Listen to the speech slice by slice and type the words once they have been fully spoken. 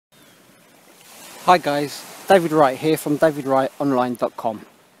Hi guys, David Wright here from davidwrightonline.com.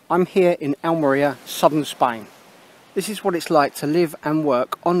 I'm here in Almeria, southern Spain. This is what it's like to live and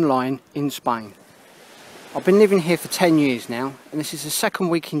work online in Spain. I've been living here for 10 years now, and this is the second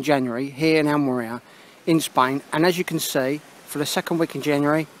week in January here in Almeria in Spain, and as you can see, for the second week in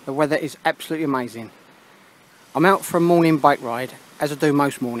January the weather is absolutely amazing. I'm out for a morning bike ride, as I do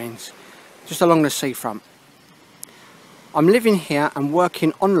most mornings, just along the seafront. I'm living here and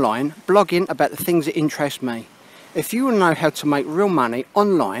working online, blogging about the things that interest me. If you want to know how to make real money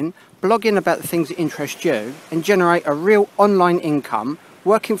online, blogging about the things that interest you, and generate a real online income,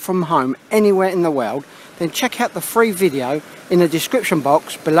 working from home anywhere in the world, then check out the free video in the description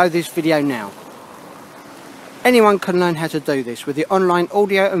box below this video now. Anyone can learn how to do this with the online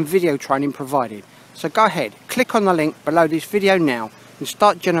audio and video training provided. So go ahead, click on the link below this video now and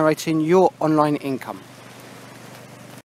start generating your online income.